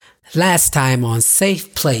Last time on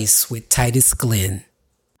Safe Place with Titus Glenn.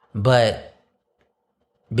 But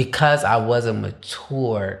because I wasn't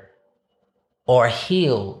mature or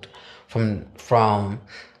healed from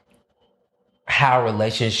how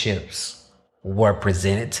relationships were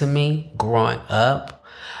presented to me growing up,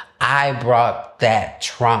 I brought that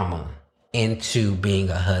trauma into being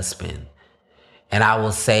a husband. And I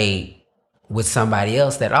will say with somebody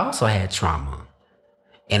else that also had trauma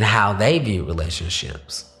and how they view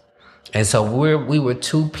relationships. And so we were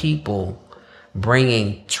two people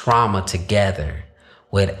bringing trauma together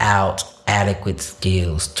without adequate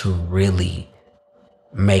skills to really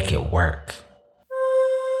make it work.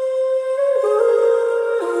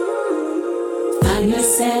 Find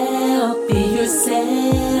yourself, be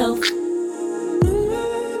yourself,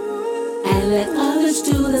 and let others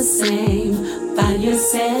do the same. Find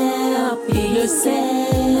yourself, be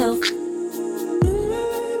yourself,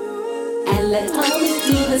 and let others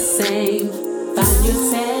do the same. Find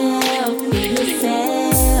yourself, be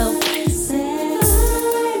yourself,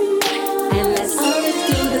 and let others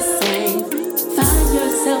do the same. Find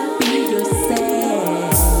yourself, be yourself,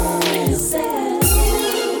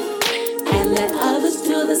 and let others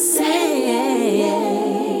do the same.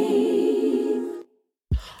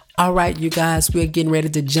 All right, you guys, we're getting ready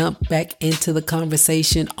to jump back into the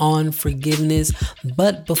conversation on forgiveness.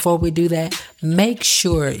 But before we do that, make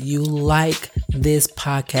sure you like this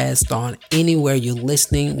podcast on anywhere you're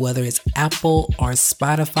listening, whether it's Apple or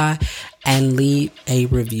Spotify, and leave a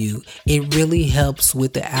review. It really helps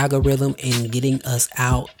with the algorithm in getting us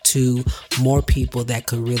out to more people that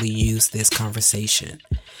could really use this conversation.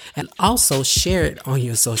 And also share it on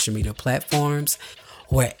your social media platforms,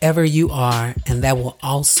 wherever you are, and that will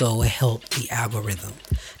also help the algorithm.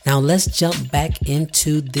 Now let's jump back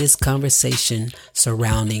into this conversation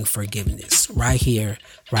surrounding forgiveness right here,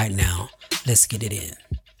 right now. Let's get it in.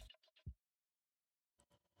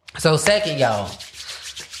 So second, y'all,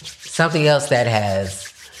 something else that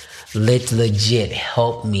has legit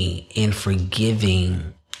helped me in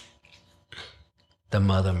forgiving the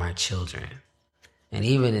mother of my children. And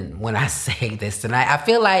even when I say this tonight, I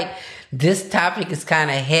feel like this topic is kind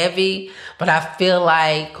of heavy, but I feel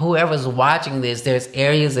like whoever's watching this, there's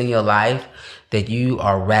areas in your life that you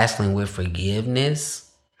are wrestling with forgiveness.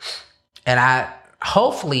 And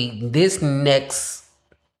hopefully this next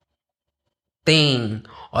thing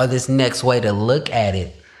or this next way to look at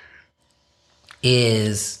it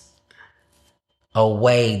is a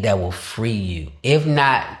way that will free you. If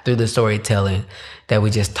not through the storytelling that we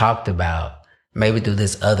just talked about, maybe through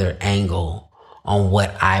this other angle on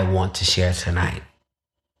what I want to share tonight.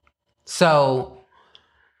 So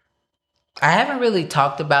I haven't really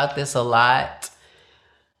talked about this a lot,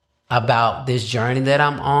 about this journey that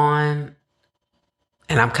I'm on.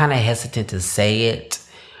 And I'm kind of hesitant to say it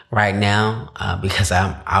right now because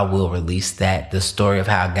I will release the story of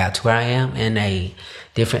how I got to where I am in a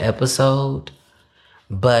different episode.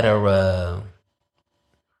 But I'm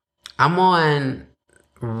on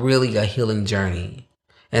really a healing journey.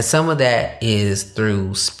 And some of that is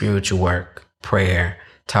through spiritual work, prayer,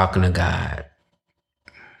 talking to God.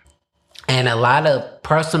 And a lot of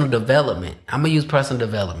personal development. I'm going to use personal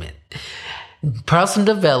development. Personal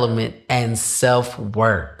development and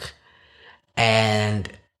self-work. And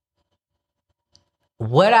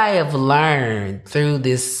what I have learned through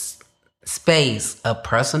this space of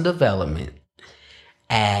personal development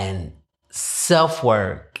and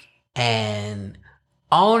self-work and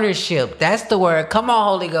ownership. That's the word. Come on,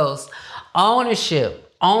 Holy Ghost.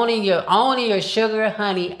 Ownership. Owning your sugar,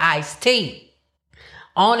 honey, iced tea.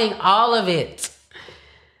 Owning all of it.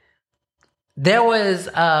 There was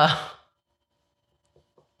a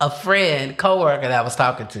friend, coworker that I was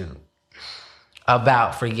talking to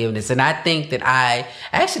about forgiveness. And I think that I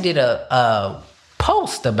actually did a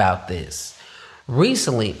post about this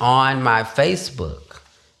recently on my Facebook,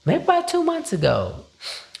 maybe about 2 months ago.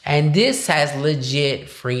 And this has legit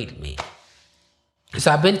freed me. So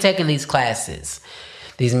I've been taking these classes,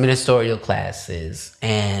 these ministerial classes.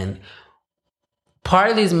 And part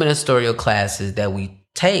of these ministerial classes that we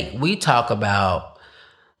take, we talk about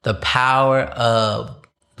the power of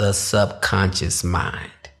the subconscious mind.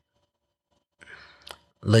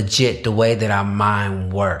 Legit, the way that our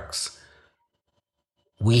mind works.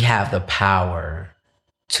 We have the power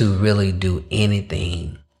to really do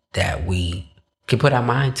anything that we can put our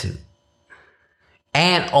mind to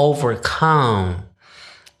and overcome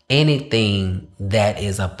anything that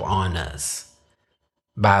is upon us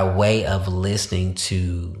by way of listening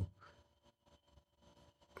to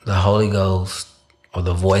the Holy Ghost or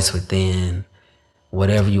the voice within,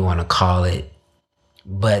 whatever you want to call it,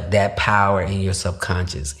 but that power in your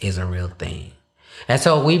subconscious is a real thing. And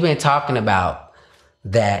so we've been talking about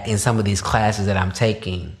that in some of these classes that I'm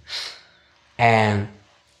taking. And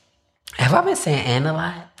have I been saying "and" a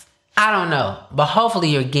lot? I don't know, but hopefully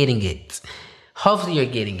you're getting it. Hopefully you're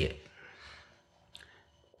getting it.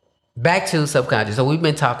 Back to subconscious. So we've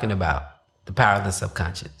been talking about the power of the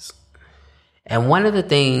subconscious. And one of the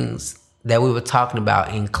things that we were talking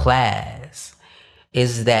about in class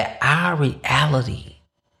is that our reality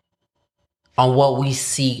on what we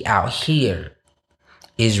see out here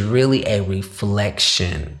is really a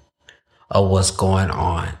reflection of what's going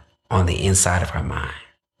on the inside of our mind.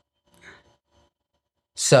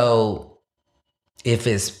 So if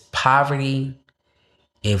it's poverty,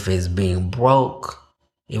 if it's being broke,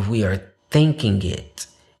 if we are thinking it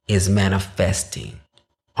is manifesting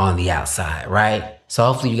on the outside, right? So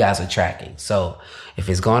hopefully you guys are tracking. So if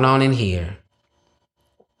it's going on in here,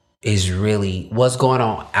 is really what's going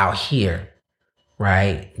on out here,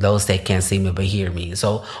 right? Those that can't see me but hear me.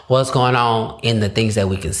 So what's going on in the things that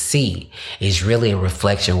we can see is really a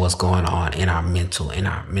reflection of what's going on in our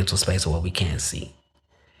mental space of what we can't see.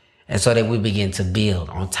 And so that we begin to build.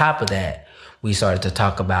 On top of that, we started to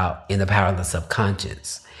talk about in the power of the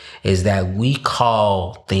subconscious is that we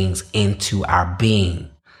call things into our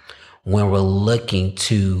being when we're looking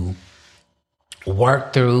to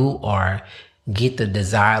work through or get the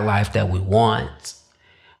desired life that we want.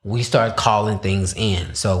 We start calling things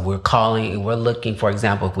in. So we're looking, for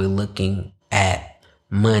example, if we're looking at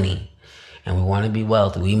money and we want to be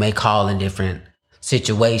wealthy, we may call in different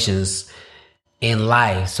situations in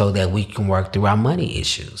life so that we can work through our money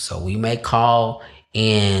issues. So we may call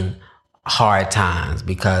in hard times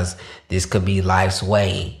because this could be life's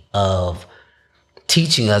way of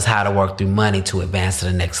teaching us how to work through money to advance to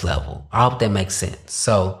the next level. I hope that makes sense.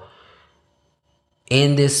 So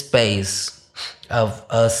in this space of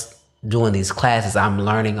us doing these classes, I'm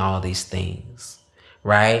learning all these things,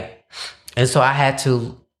 right? And so I had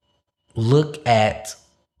to look at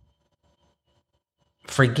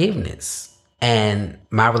forgiveness and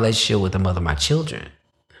my relationship with the mother of my children,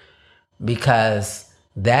 because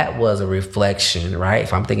that was a reflection, right?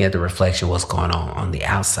 If I'm thinking of the reflection of what's going on the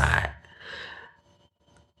outside,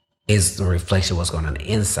 is the reflection of what's going on the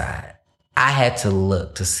inside. I had to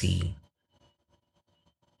look to see,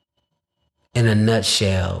 in a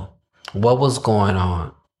nutshell, what was going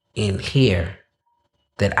on in here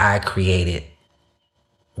that I created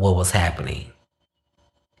what was happening,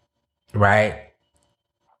 right?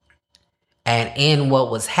 And in what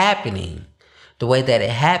was happening, the way that it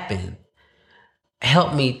happened,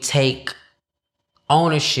 helped me take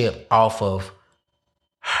ownership off of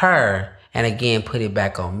her and again put it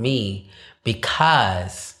back on me,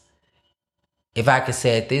 because if I could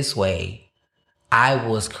say it this way, I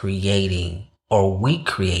was creating, or we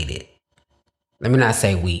created, let me not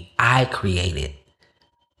say we, I created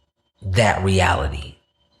that reality.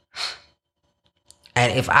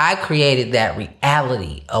 And if I created that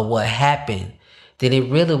reality of what happened, then it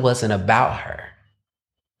really wasn't about her,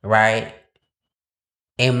 right?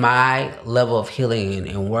 In my level of healing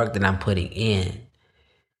and work that I'm putting in,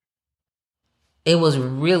 it was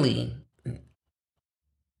really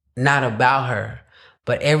not about her,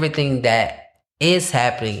 but everything that is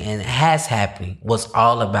happening and has happened was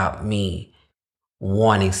all about me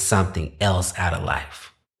wanting something else out of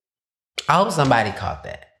life. I hope somebody caught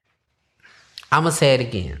that. I'm going to say it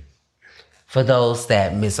again for those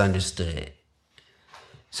that misunderstood.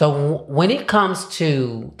 So when it comes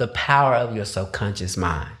to the power of your subconscious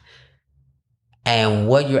mind and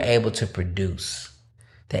what you're able to produce,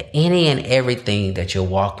 that any and everything that you're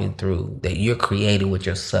walking through, that you're creating with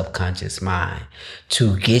your subconscious mind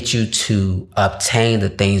to get you to obtain the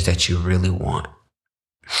things that you really want,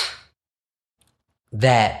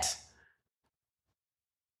 that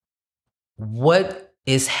what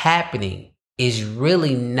is happening is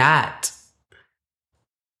really not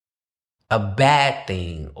a bad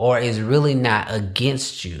thing or is really not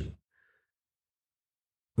against you.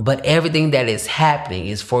 But everything that is happening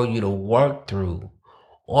is for you to work through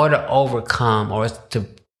or to overcome or to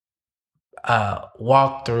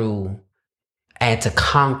walk through and to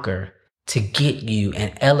conquer to get you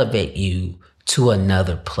and elevate you to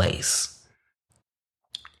another place.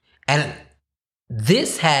 And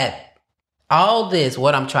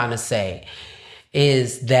what I'm trying to say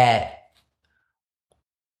is that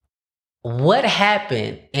what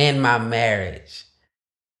happened in my marriage,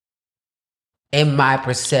 in my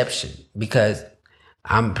perception, because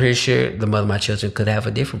I'm pretty sure the mother of my children could have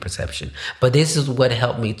a different perception, but this is what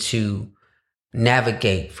helped me to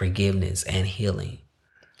navigate forgiveness and healing,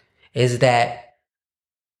 is that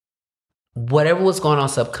whatever was going on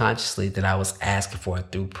subconsciously that I was asking for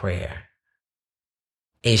through prayer,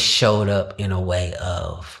 it showed up in a way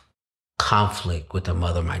of conflict with the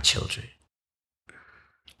mother of my children.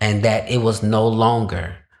 And that it was no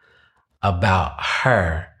longer about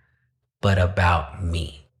her, but about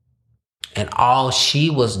me. And all she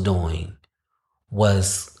was doing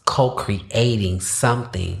was co-creating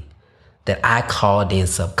something that I called in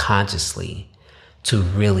subconsciously to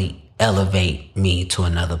really elevate me to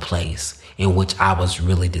another place in which I was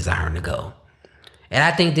really desiring to go. And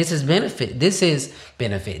I think this is benefit. This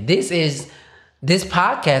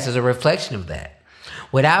podcast is a reflection of that.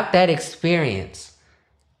 Without that experience,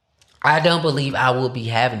 I don't believe I will be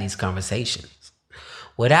having these conversations.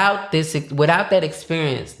 Without that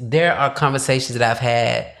experience, there are conversations that I've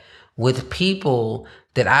had with people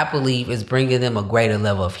that I believe is bringing them a greater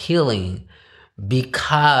level of healing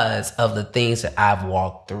because of the things that I've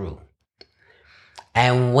walked through.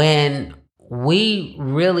 And when we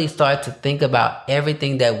really start to think about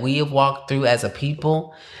everything that we have walked through as a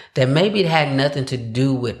people, that maybe it had nothing to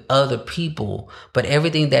do with other people, but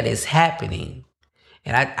everything that is happening.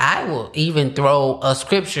 And I will even throw a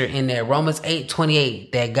scripture in there, Romans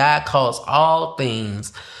 8:28, that God calls all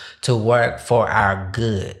things to work for our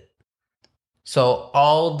good. So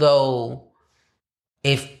although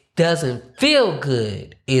it doesn't feel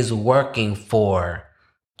good, is working for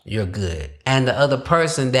your good. And the other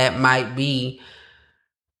person that might be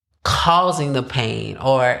causing the pain,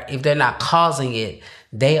 or if they're not causing it,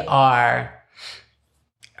 they are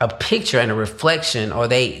a picture and a reflection, or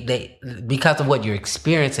they because of what you're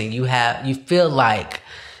experiencing, you feel like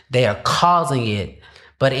they are causing it,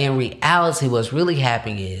 but in reality what's really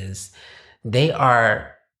happening is they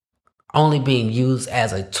are only being used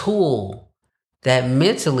as a tool that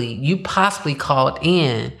mentally you possibly called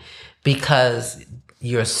in because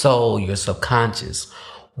your soul, your subconscious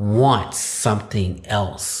wants something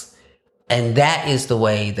else. And that is the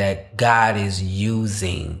way that God is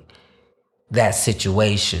using that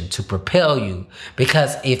situation to propel you.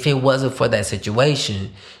 Because if it wasn't for that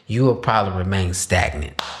situation, you would probably remain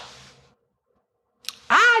stagnant.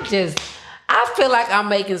 I feel like I'm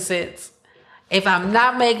making sense. If I'm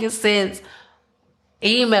not making sense,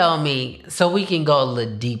 email me so we can go a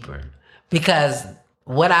little deeper. Because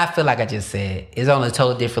what I feel like I just said is on a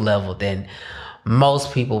totally different level than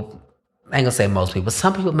most people. I ain't gonna say most people.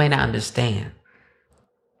 Some people may not understand.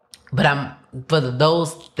 But for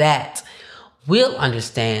those that will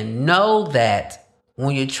understand, know that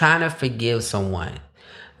when you're trying to forgive someone,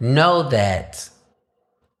 know that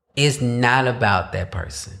it's not about that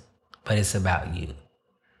person, but it's about you.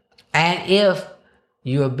 And if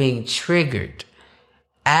you're being triggered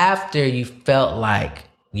after you felt like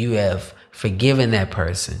you have forgiven that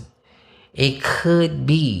person, it could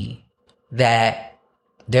be that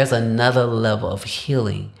there's another level of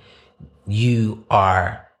healing you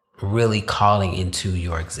are really calling into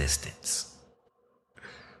your existence.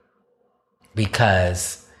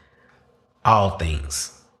 Because all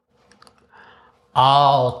things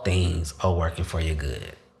are working for your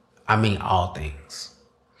good. I mean, all things.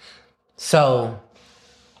 So,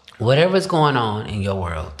 whatever's going on in your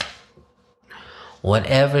world,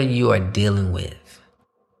 whatever you are dealing with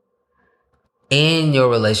in your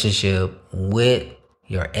relationship with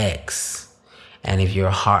your ex, and if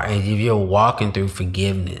you're walking through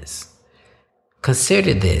forgiveness,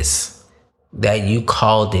 consider this, that you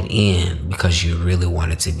called it in because you really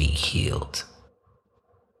wanted to be healed.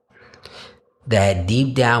 That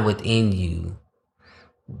deep down within you,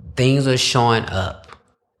 things are showing up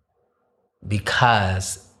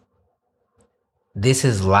because this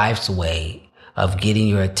is life's way of getting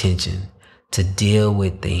your attention to deal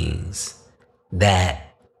with things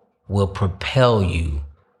that will propel you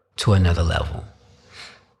to another level.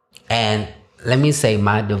 And let me say,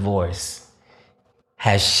 my divorce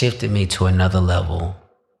has shifted me to another level,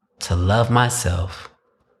 to love myself,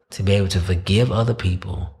 to be able to forgive other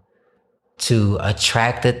people, to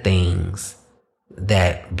attract the things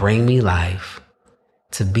that bring me life,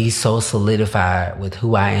 to be so solidified with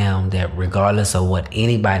who I am that regardless of what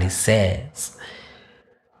anybody says,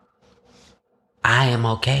 I am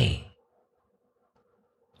okay.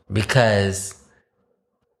 Because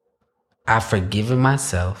I've forgiven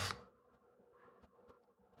myself.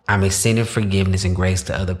 I'm extending forgiveness and grace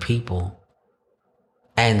to other people.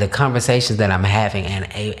 And the conversations that I'm having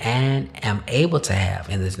and am able to have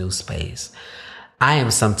in this new space, I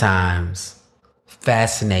am sometimes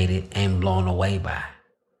fascinated and blown away by.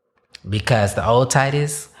 Because the old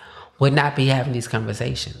Titus would not be having these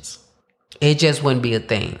conversations. It just wouldn't be a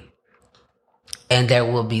thing. And there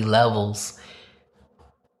will be levels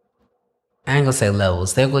I ain't gonna say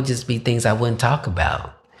levels. There will just be things I wouldn't talk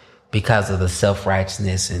about because of the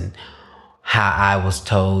self-righteousness and how I was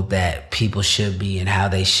told that people should be and how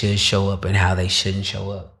they should show up and how they shouldn't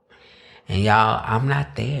show up. And y'all, I'm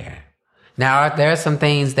not there. Now, there are some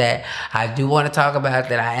things that I do want to talk about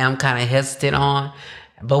that I am kind of hesitant on,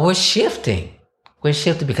 but we're shifting. We're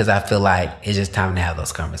shifting because I feel like it's just time to have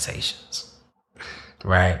those conversations,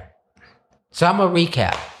 right? So I'm going to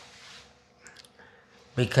recap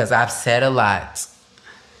because I've said a lot.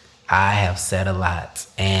 I have said a lot,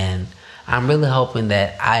 and I'm really hoping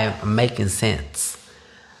that I am making sense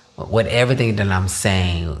with everything that I'm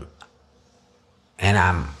saying,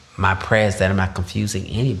 and my prayer is that I'm not confusing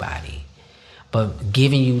anybody, but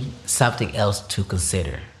giving you something else to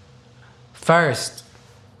consider. First,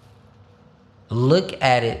 look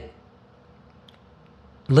at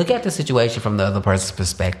the situation from the other person's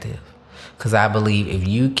perspective, because I believe if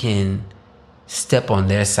you can step on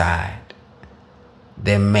their side,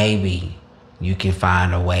 then maybe you can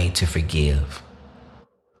find a way to forgive.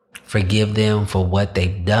 Forgive them for what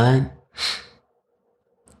they've done,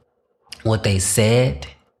 what they said,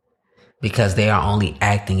 because they are only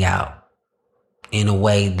acting out in a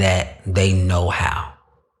way that they know how,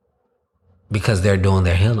 because they're doing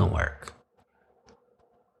their healing work.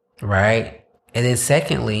 Right? And then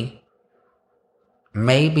secondly,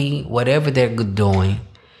 maybe whatever they're doing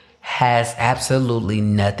has absolutely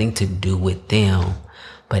nothing to do with them,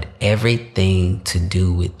 but everything to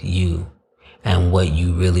do with you and what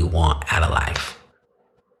you really want out of life.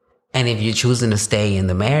 And if you're choosing to stay in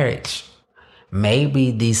the marriage,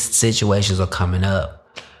 maybe these situations are coming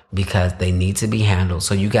up because they need to be handled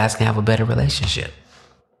so you guys can have a better relationship.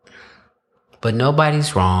 But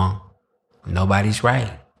nobody's wrong. Nobody's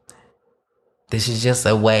right. This is just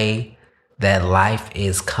a way that life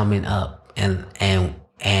is coming up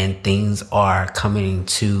and things are coming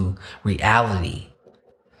to reality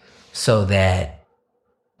so that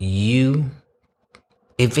you,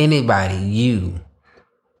 if anybody, you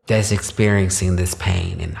that's experiencing this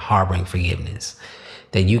pain and harboring forgiveness,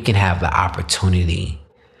 that you can have the opportunity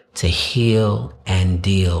to heal and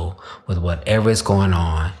deal with whatever is going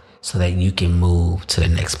on so that you can move to the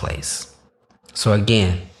next place. So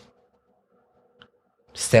again,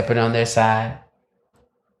 stepping on their side,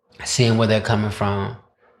 seeing where they're coming from,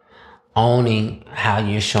 owning how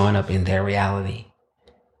you're showing up in their reality.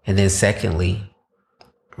 And then secondly,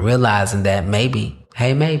 realizing that maybe,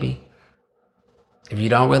 if you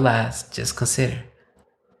don't realize, just consider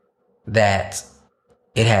that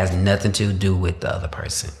it has nothing to do with the other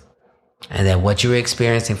person. And that what you're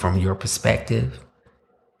experiencing from your perspective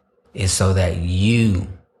is so that you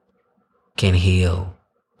can heal.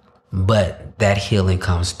 But that healing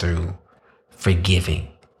comes through forgiving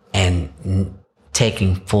and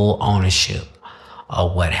taking full ownership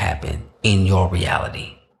of what happened in your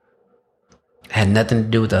reality. It had nothing to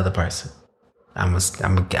do with the other person. I'm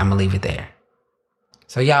gonna leave it there.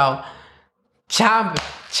 So y'all, chime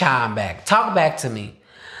back. Talk back to me.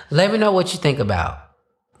 Let me know what you think about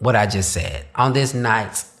what I just said on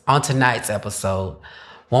tonight's episode.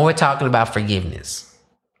 When we're talking about forgiveness,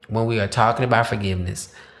 when we are talking about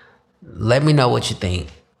forgiveness, let me know what you think.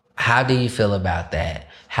 How do you feel about that?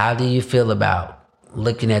 How do you feel about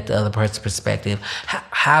looking at the other person's perspective?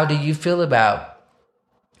 How do you feel about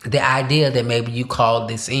the idea that maybe you called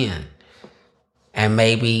this in and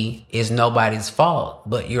maybe it's nobody's fault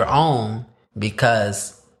but your own,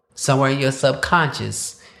 because somewhere in your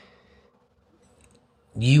subconscious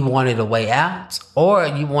you wanted a way out or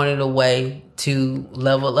you wanted a way to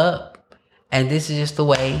level up, and this is just the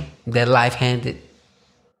way that life handed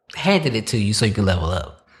it to you so you can level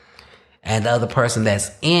up. And the other person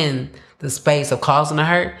that's in the space of causing the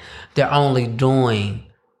hurt, they're only doing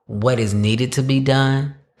what is needed to be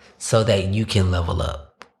done so that you can level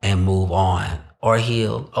up and move on or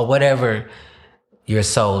heal or whatever your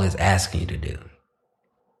soul is asking you to do.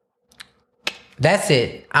 That's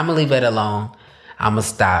it. I'm going to leave it alone. I'm going to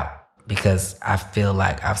stop because I feel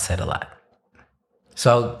like I've said a lot.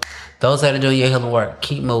 So those that are doing your healing work,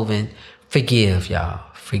 keep moving. Forgive, y'all.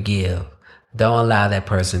 Forgive. Don't allow that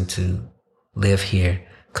person to live here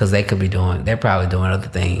because they're probably doing other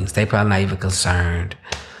things. They're probably not even concerned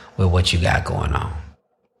with what you got going on.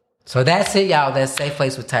 So that's it, y'all. That's Safe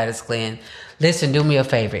Place with Titus Glenn. Listen, do me a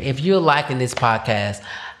favor. If you're liking this podcast,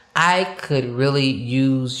 I could really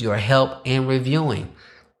use your help in reviewing.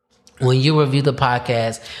 When you review the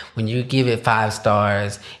podcast, when you give it 5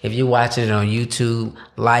 stars, if you're watching it on YouTube,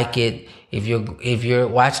 like it. If you're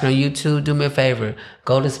watching on YouTube, do me a favor.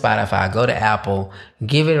 Go to Spotify, go to Apple,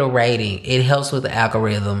 give it a rating. It helps with the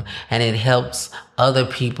algorithm and it helps other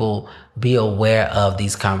people be aware of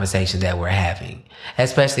these conversations that we're having.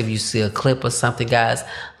 Especially if you see a clip or something, guys,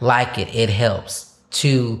 like it. It helps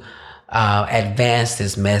to advance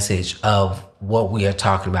this message of what we are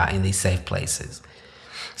talking about in these safe places.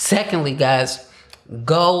 Secondly, guys,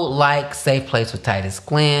 go like Safe Place with Titus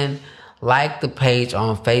Glenn. Like the page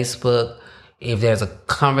on Facebook. If there's a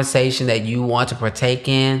conversation that you want to partake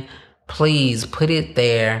in, please put it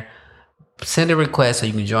there. Send a request so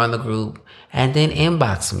you can join the group, and then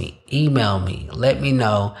inbox me, email me, let me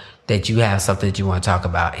know that you have something that you want to talk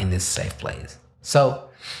about in this safe place. So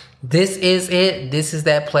this is it. This is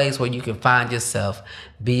that place where you can find yourself,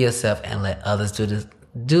 be yourself, and let others do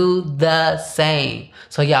the same.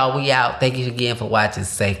 So y'all, we out. Thank you again for watching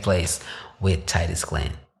Safe Place with Titus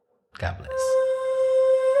Glenn. God bless.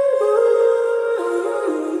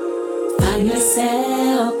 Find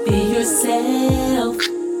yourself, be yourself,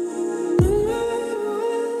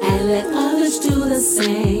 and let others do the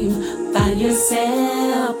same. Find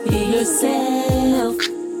yourself, be yourself,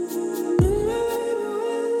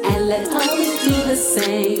 and let others do the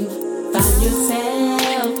same. Find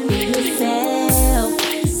yourself, be yourself,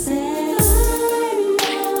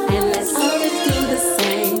 and let others do the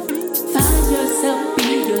same. Find yourself, be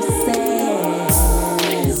yourself,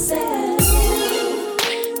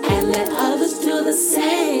 and let others do the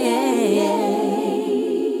same.